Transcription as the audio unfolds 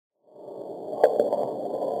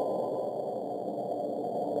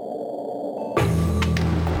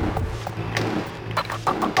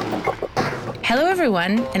Hello,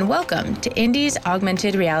 everyone, and welcome to Indie's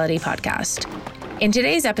Augmented Reality Podcast. In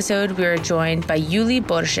today's episode, we are joined by Yuli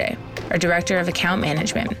Borche, our Director of Account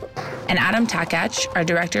Management, and Adam Takach, our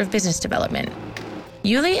Director of Business Development.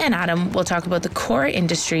 Yuli and Adam will talk about the core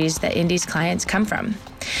industries that Indie's clients come from.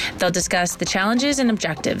 They'll discuss the challenges and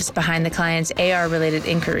objectives behind the client's AR-related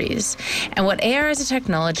inquiries and what AR as a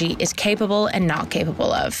technology is capable and not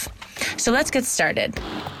capable of. So let's get started.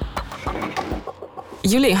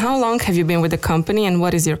 Yuli, how long have you been with the company and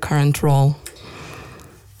what is your current role?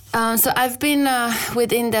 So I've been with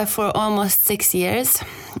Indie for almost 6 years,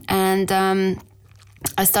 and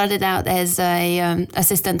I started out as a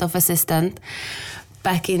assistant of assistant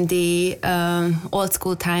back in the old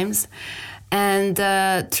school times. And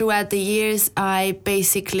throughout the years, I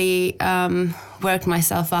basically worked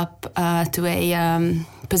myself up to a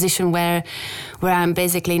position where I'm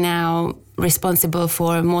basically now responsible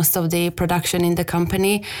for most of the production in the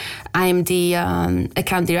company. I'm the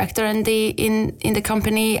account director in the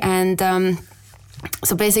company, and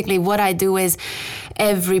so basically what I do is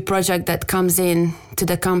every project that comes in to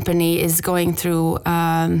the company is going through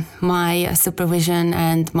my supervision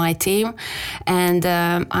and my team, and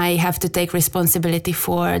I have to take responsibility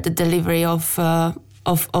for the delivery of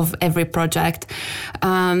every project.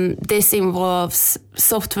 This involves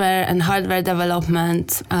software and hardware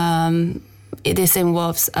development. This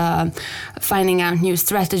involves finding out new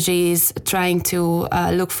strategies, trying to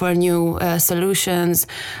look for new solutions,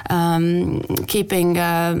 keeping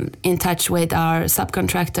in touch with our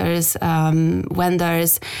subcontractors,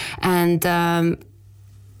 vendors, and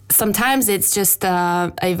sometimes it's just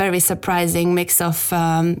a very surprising mix of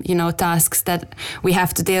tasks that we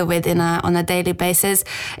have to deal with on a daily basis.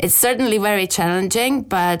 It's certainly very challenging,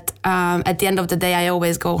 but at the end of the day, I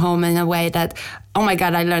always go home in a way that, oh my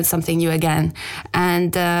God, I learned something new again.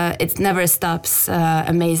 And it never stops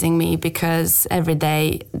amazing me, because every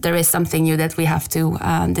day there is something new that we have to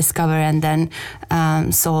discover and then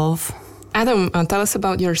solve. Adam, tell us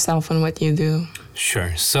about yourself and what you do.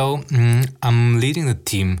 Sure. So I'm leading the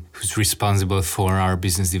team who's responsible for our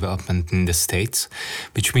business development in the States,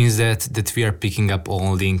 which means that we are picking up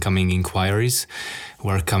all the incoming inquiries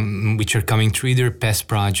which are coming through either past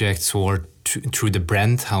projects or through the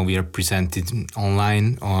brand, how we are presented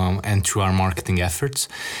online and through our marketing efforts.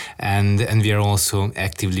 And we are also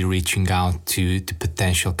actively reaching out to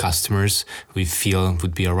potential customers we feel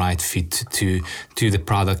would be a right fit to the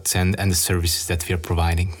products and the services that we are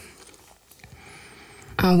providing.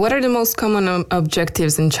 What are the most common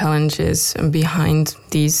objectives and challenges behind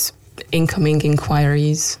these incoming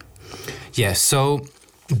inquiries? Yeah, so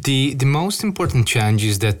the most important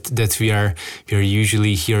challenges that we are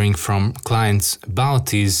usually hearing from clients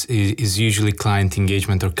about is usually client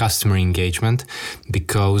engagement or customer engagement,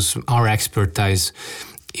 because our expertise,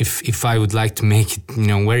 if I would like to make it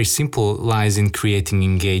very simple, lies in creating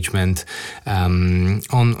engagement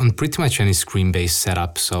on pretty much any screen-based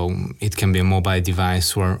setup. So it can be a mobile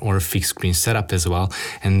device or a fixed screen setup as well,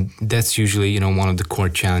 and that's usually one of the core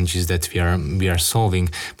challenges that we are solving.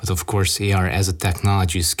 But of course, AR as a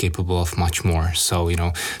technology is capable of much more. So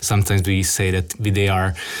sometimes we say that with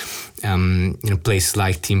AR, places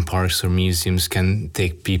like theme parks or museums can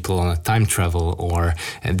take people on a time travel, or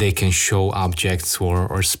they can show objects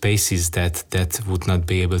or spaces that would not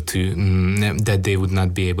be able to that they would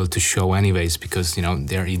not be able to show anyways, because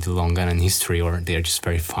they're either long gone in history or they're just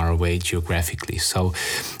very far away geographically. So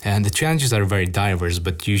the challenges are very diverse,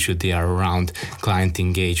 but usually they are around client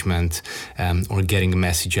engagement or getting a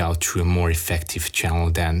message out through a more effective channel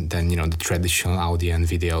than the traditional audio and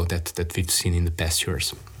video that we've seen in the past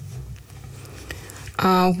years.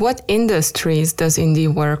 What industries does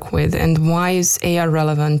Indie work with, and why is AR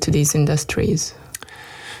relevant to these industries?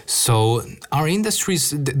 So our industries,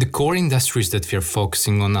 the core industries that we are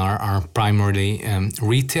focusing on are primarily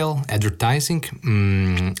retail, advertising,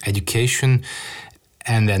 education,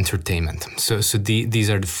 and entertainment. So these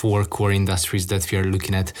are the four core industries that we are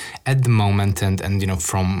looking at the moment, and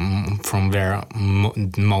from where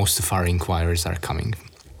most of our inquiries are coming.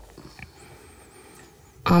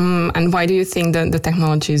 And why do you think that the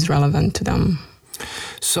technology is relevant to them?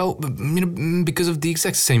 So, because of the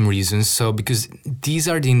exact same reasons. So, because these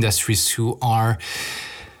are the industries who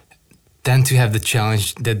tend to have the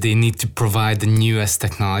challenge that they need to provide the newest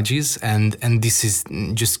technologies, and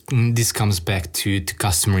this comes back to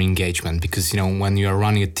customer engagement, because when you are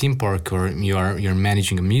running a theme park, or you're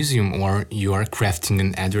managing a museum, or you are crafting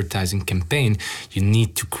an advertising campaign, you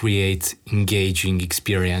need to create engaging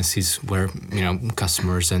experiences where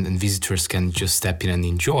customers and visitors can just step in and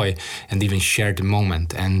enjoy and even share the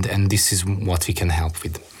moment, and this is what we can help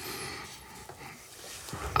with.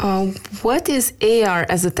 What is AR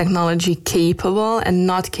as a technology capable and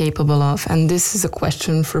not capable of? And this is a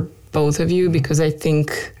question for both of you because I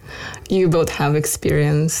think you both have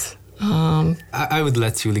experience. I would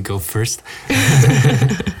let Julie go first.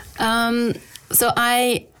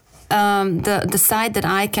 The side that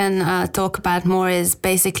I can talk about more is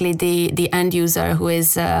basically the end user who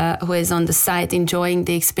is on the site enjoying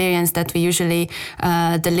the experience that we usually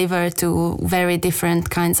deliver to very different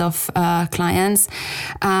kinds of clients.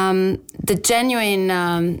 The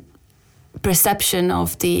genuine perception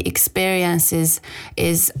of the experiences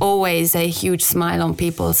is always a huge smile on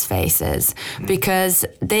people's faces because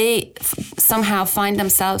they somehow find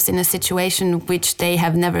themselves in a situation which they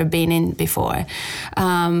have never been in before.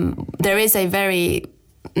 There is a very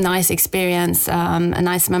nice experience, a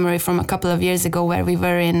nice memory from a couple of years ago where we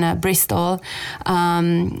were in Bristol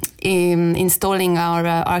installing our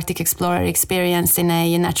Arctic Explorer experience in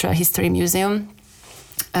a natural history museum.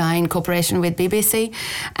 In cooperation with BBC,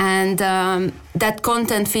 and that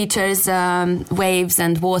content features waves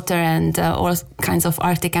and water and all kinds of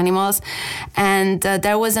Arctic animals. And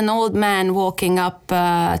there was an old man walking up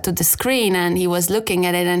to the screen, and he was looking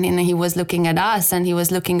at it, and he was looking at us, and he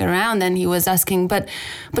was looking around, and he was asking, "But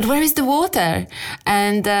where is the water?"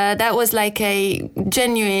 And that was like a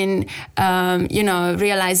genuine,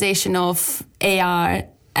 realization of AR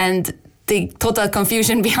and the total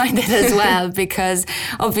confusion behind it as well, because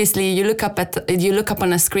obviously you look up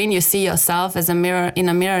on a screen, you see yourself as a mirror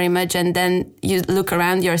image, and then you look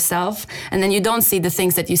around yourself, and then you don't see the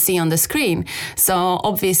things that you see on the screen. So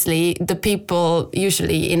obviously the people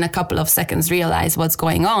usually in a couple of seconds realize what's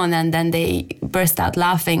going on, and then they burst out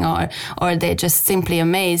laughing or they're just simply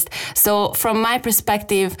amazed. So from my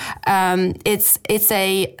perspective, it's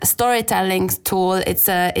a storytelling tool. It's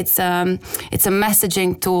a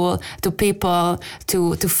messaging tool to people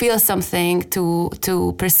to feel something,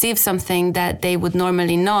 to perceive something that they would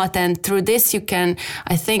normally not. And through this, you can,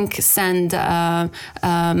 I think, send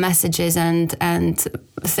messages and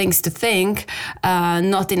things to think,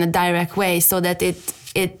 not in a direct way, so that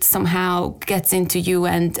it somehow gets into you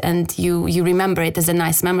and you remember it as a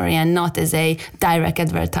nice memory and not as a direct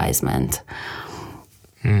advertisement.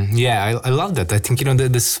 Yeah, I love that. I think,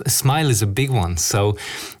 the smile is a big one. So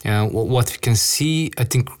what we can see, I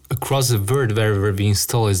think, across the world wherever we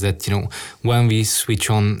install is that, when we switch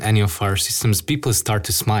on any of our systems, people start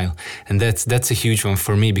to smile. And that's a huge one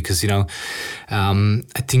for me because,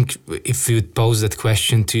 I think if you would pose that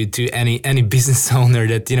question to any business owner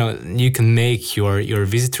that, you can make your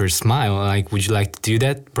visitors smile, like, would you like to do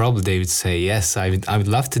that? Probably they would say, yes, I would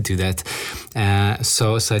love to do that.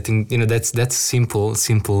 So I think, that's a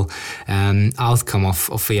simple outcome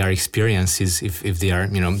of AR experiences if they are,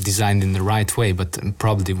 designed in the right way, but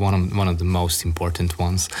probably one of the most important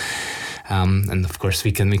ones. And of course,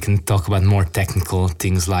 we can talk about more technical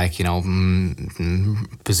things like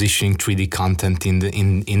positioning 3D content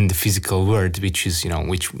in the physical world, which is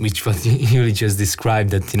which what you just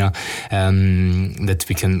described, that that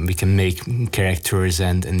we can make characters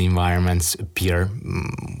and environments appear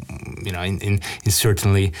in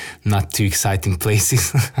certainly not too exciting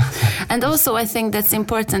places. And also, I think that's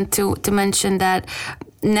important to mention that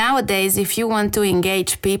nowadays, if you want to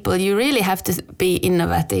engage people, you really have to be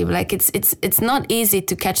innovative. Like it's not easy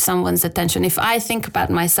to catch someone's attention. If I think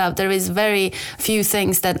about myself, there is very few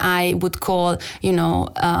things that I would call,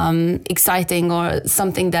 exciting or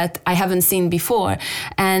something that I haven't seen before.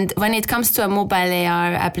 And when it comes to a mobile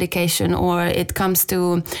AR application or it comes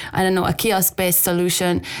to, a kiosk-based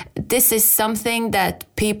solution, this is something that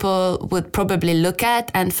people would probably look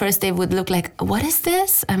at, and first they would look like, what is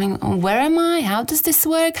this? I mean, where am I? How does this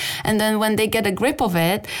work? And then when they get a grip of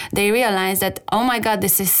it, they realize that, oh my God,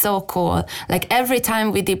 this is so cool. Like every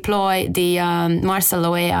time we deploy the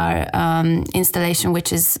Marcelo AR installation,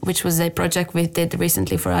 which was a project we did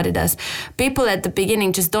recently for Adidas, people at the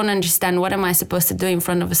beginning just don't understand, what am I supposed to do in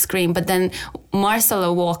front of a screen? But then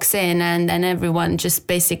Marcelo walks in and everyone just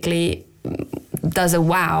basically does a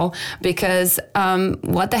wow, because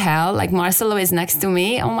what the hell, like Marcelo is next to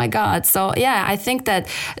me, oh my God. So yeah, I think that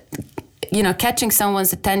catching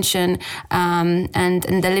someone's attention and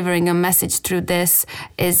delivering a message through this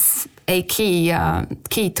is a key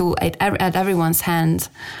tool at everyone's hand.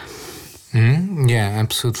 Yeah,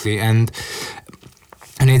 absolutely. And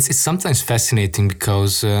it's sometimes fascinating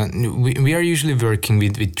because we are usually working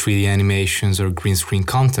with 3D animations or green screen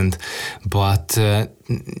content, but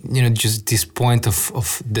just this point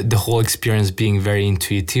of the whole experience being very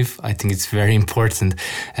intuitive, I think it's very important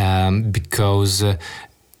because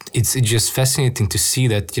it's just fascinating to see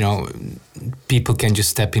that, you know, people can just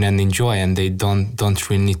step in and enjoy, and they don't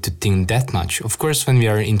really need to think that much. Of course, when we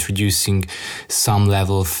are introducing some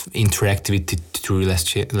level of interactivity through,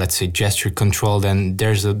 let's say gesture control, then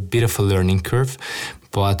there's a bit of a learning curve.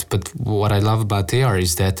 But what I love about AR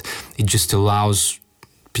is that it just allows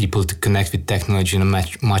people to connect with technology in a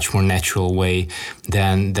much more natural way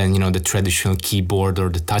than you know, the traditional keyboard or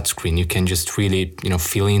the touchscreen. You can just really, you know,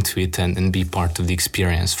 feel into it and be part of the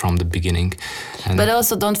experience from the beginning. But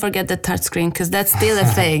also don't forget the touchscreen, because that's still a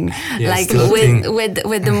thing. Yes, like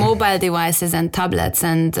with the mobile devices and tablets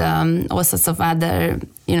and all sorts of other,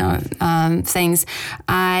 you know, things.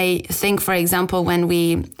 I think, for example, when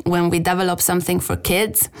we develop something for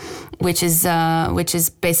kids, which is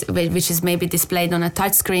maybe displayed on a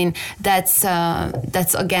touchscreen,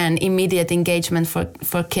 that's again immediate engagement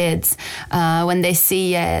for kids when they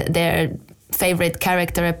see their favorite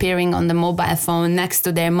character appearing on the mobile phone next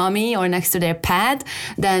to their mommy or next to their pad,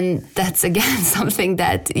 then that's again something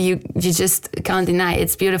that you just can't deny.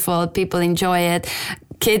 It's beautiful. People enjoy it.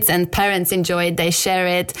 Kids and parents enjoy it, they share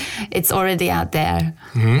it, it's already out there.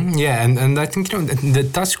 Mm-hmm. Yeah, and I think, you know, the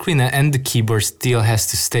touchscreen and the keyboard still has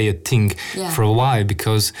to stay a thing for a while,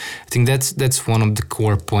 because I think that's one of the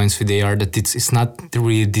core points with AR, that it's not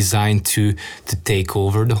really designed to take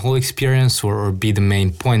over the whole experience or be the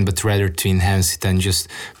main point, but rather to enhance it and just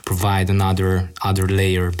provide another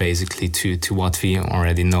layer basically to what we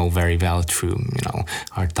already know very well through, you know,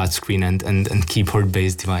 our touchscreen and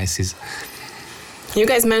keyboard-based devices. You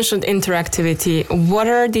guys mentioned interactivity. What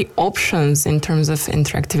are the options in terms of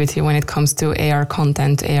interactivity when it comes to AR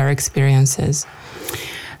content, AR experiences?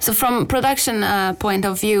 So from production point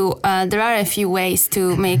of view, there are a few ways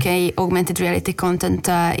to make a augmented reality content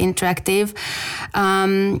interactive.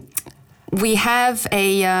 We have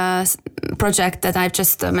a project that I've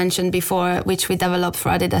just mentioned before, which we developed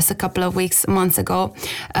for Adidas a couple of months ago,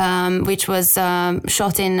 which was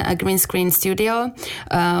shot in a green screen studio.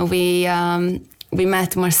 We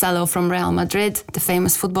met Marcelo from Real Madrid, the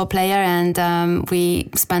famous football player, and we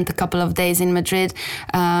spent a couple of days in Madrid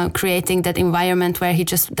creating that environment where he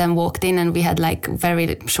just then walked in, and we had like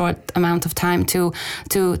very short amount of time to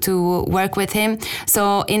work with him.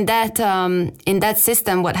 So in that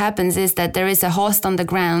system, what happens is that there is a host on the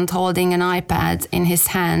ground holding an iPad in his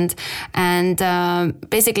hand, and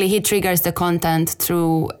basically he triggers the content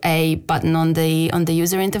through a button on the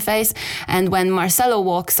user interface. And when Marcelo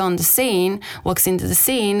walks into the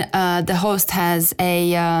scene, the host has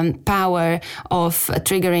a power of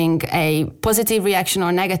triggering a positive reaction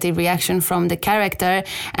or negative reaction from the character.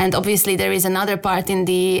 And obviously there is another part in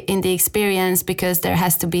the experience, because there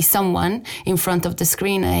has to be someone in front of the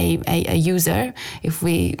screen, a user, if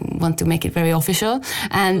we want to make it very official,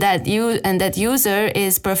 and that user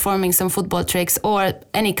is performing some football tricks or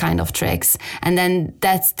any kind of tricks, and then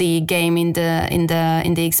that's the game in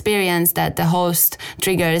the experience, that the host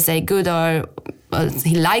triggers a good or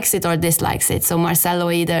he likes it or dislikes it. So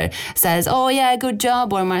Marcelo either says, "Oh yeah, good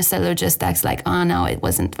job," or Marcelo just acts like, "Oh no, it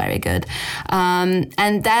wasn't very good."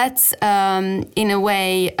 And that's in a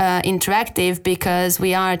way interactive, because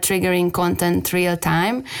we are triggering content real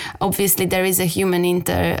time. Obviously, there is a human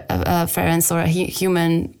interference or a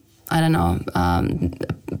human, I don't know,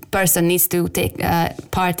 person needs to take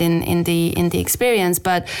part in the experience,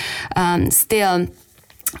 but still.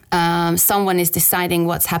 Someone is deciding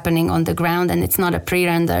what's happening on the ground, and it's not a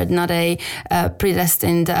pre-rendered, not a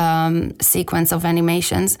predestined sequence of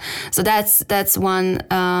animations. So that's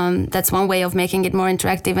one way of making it more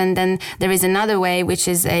interactive. And then there is another way, which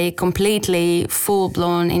is a completely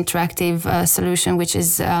full-blown interactive solution, which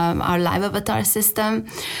is our live avatar system.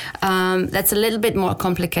 That's a little bit more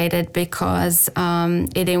complicated, because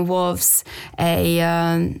it involves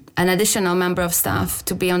an additional member of staff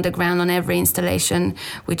to be on the ground on every installation,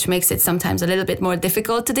 which makes it sometimes a little bit more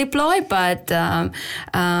difficult to deploy. But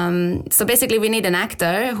so basically, we need an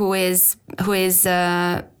actor who is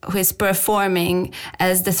performing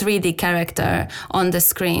as the 3D character on the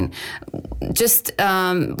screen. Just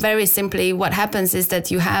very simply, what happens is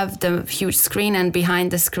that you have the huge screen, and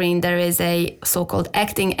behind the screen there is a so-called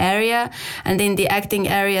acting area, and in the acting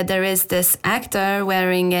area there is this actor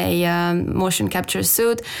wearing a motion capture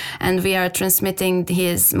suit, and we are transmitting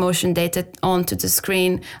his motion data onto the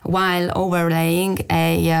screen while overlaying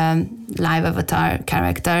a live avatar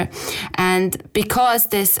character. And because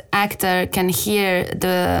this actor can hear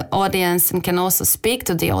the audience and can also speak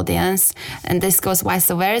to the audience, and this goes vice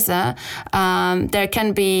versa, there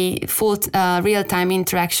can be full real-time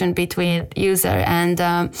interaction between user and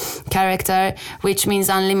character, which means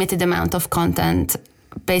unlimited amount of content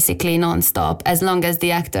basically non-stop. As long as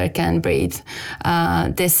the actor can breathe,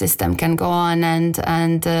 this system can go on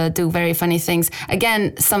and do very funny things.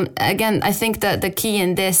 Again, I think that the key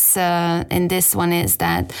in this one is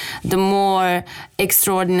that the more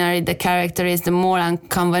extraordinary the character is, the more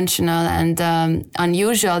unconventional and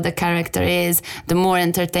unusual the character is, the more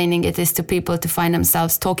entertaining it is to people to find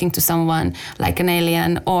themselves talking to someone like an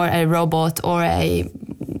alien or a robot or a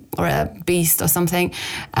beast or something,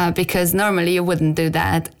 because normally you wouldn't do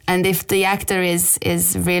that. And if the actor is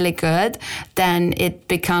really good, then it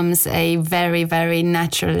becomes a very, very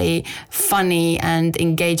naturally funny and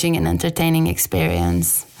engaging and entertaining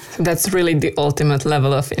experience. That's really the ultimate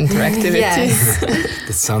level of interactivity. Yes.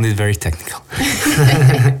 That sounded very technical.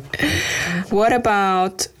 What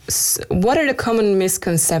are the common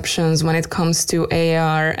misconceptions when it comes to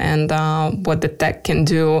AR and what the tech can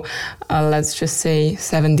do? Let's just say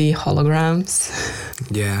 7D holograms.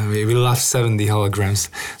 Yeah, we love 7D holograms.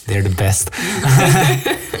 They're the best.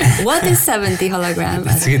 What is 7D hologram?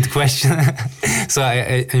 That's a good question. So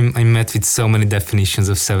I met with so many definitions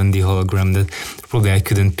of 7D hologram that probably I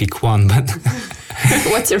couldn't pick one, but...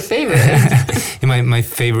 What's your favorite? My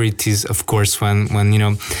favorite is, of course, when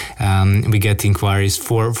we get inquiries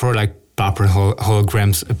for like proper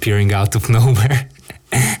holograms appearing out of nowhere.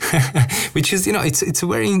 Which is, it's a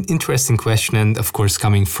very interesting question, and of course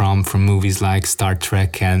coming from movies like Star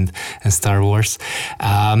Trek and Star Wars.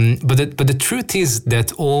 But the truth is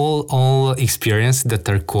that all experiences that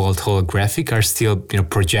are called holographic are still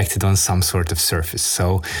projected on some sort of surface.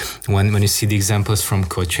 So when you see the examples from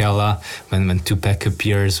Coachella, when Tupac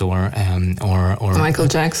appears or Michael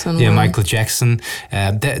Jackson. Yeah, Michael Jackson.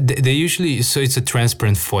 They usually, so it's a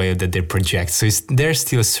transparent foil that they project. So there's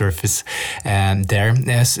still a surface there.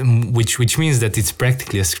 Which means that it's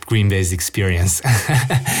practically a screen-based experience,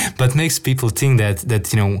 but makes people think that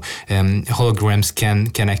holograms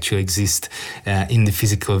can actually exist in the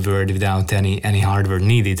physical world without any hardware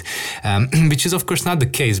needed, which is of course not the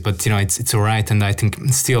case. But it's alright, and I think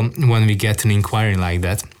still when we get an inquiry like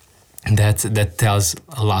that tells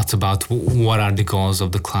a lot about what are the goals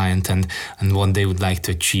of the client and what they would like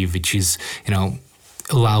to achieve, which is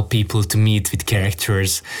allow people to meet with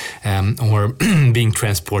characters or being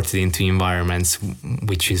transported into environments,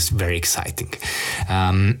 which is very exciting.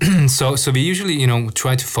 So we usually,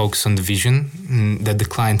 try to focus on the vision that the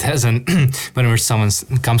client has, and whenever someone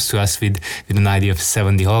comes to us with an idea of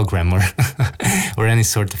 7D hologram or any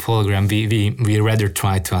sort of hologram, we rather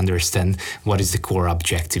try to understand what is the core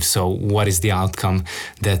objective. So what is the outcome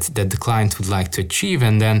that the client would like to achieve,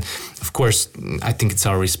 and then, of course, I think it's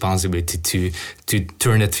our responsibility to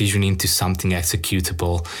turn that vision into something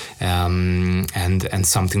executable and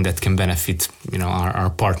something that can benefit our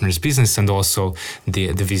partner's business and also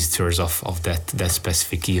the visitors of that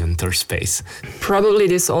specific event or space. Probably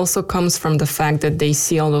this also comes from the fact that they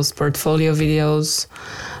see all those portfolio videos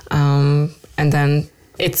and then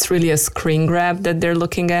it's really a screen grab that they're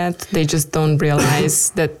looking at. They just don't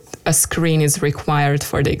realize that a screen is required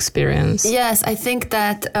for the experience. Yes, I think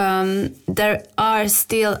that there are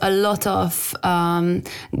still a lot of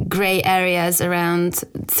gray areas around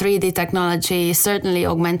 3D technology, certainly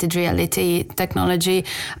augmented reality technology.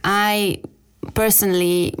 I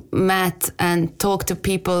personally met and talked to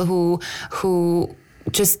people who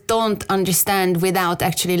just don't understand without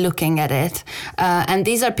actually looking at it. And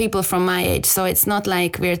these are people from my age. So it's not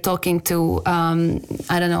like we're talking to,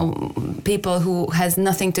 people who has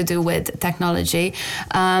nothing to do with technology.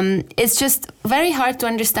 It's just very hard to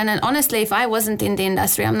understand. And honestly, if I wasn't in the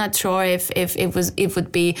industry, I'm not sure if it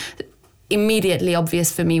would be immediately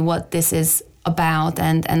obvious for me what this is about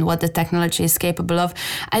and what the technology is capable of.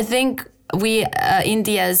 I think we,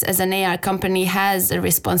 Indie as an AR company, has a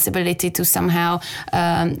responsibility to somehow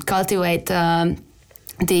cultivate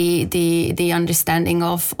the understanding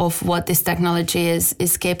of what this technology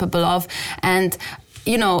is capable of. And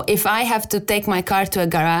if I have to take my car to a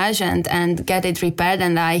garage and get it repaired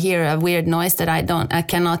and I hear a weird noise that I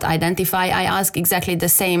cannot identify, I ask exactly the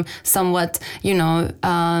same somewhat,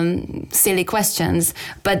 silly questions.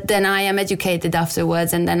 But then I am educated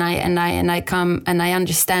afterwards, and then I come and I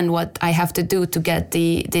understand what I have to do to get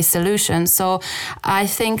the solution. So I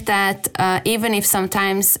think that even if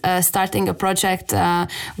sometimes starting a project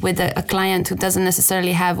with a client who doesn't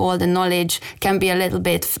necessarily have all the knowledge can be a little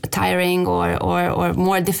bit tiring or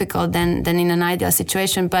more difficult than in an ideal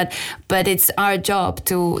situation, but it's our job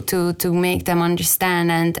to make them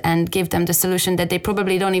understand and give them the solution that they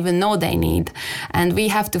probably don't even know they need, and we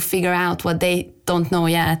have to figure out what they don't know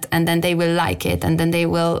yet, and then they will like it, and then they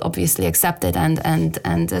will obviously accept it and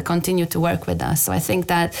continue to work with us. So I think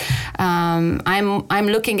that I'm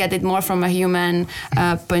looking at it more from a human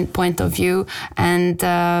point of view, and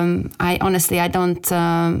I honestly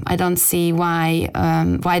don't see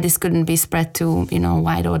why this couldn't be spread to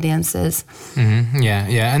wide audiences. Mm-hmm.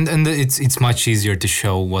 Yeah, and it's much easier to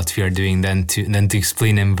show what we are doing than to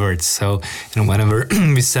explain in words. So whenever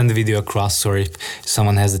we send the video across, or if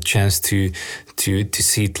someone has a chance to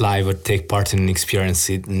see it live or take part in an experience,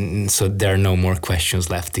 so there are no more questions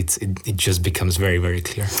left. It just becomes very, very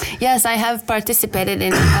clear. Yes, I have participated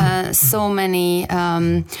in so many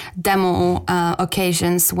demo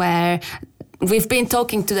occasions where we've been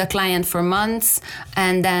talking to the client for months,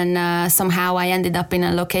 and then somehow I ended up in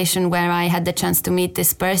a location where I had the chance to meet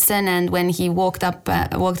this person. And when he walked up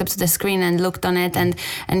to the screen and looked on it, and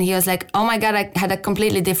he was like, "Oh my God, I had a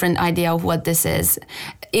completely different idea of what this is,"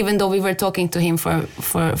 even though we were talking to him for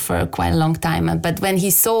quite a long time. But when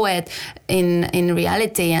he saw it in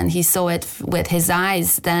reality, and he saw it with his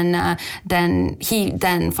eyes, then he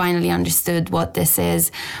finally understood what this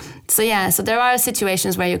is. So there are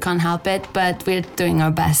situations where you can't help it, but we're doing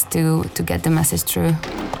our best to get the message through.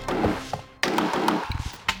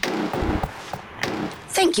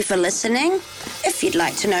 Thank you for listening. If you'd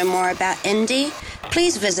like to know more about Indie,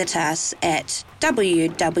 please visit us at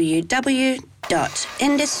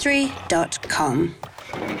www.industry.com.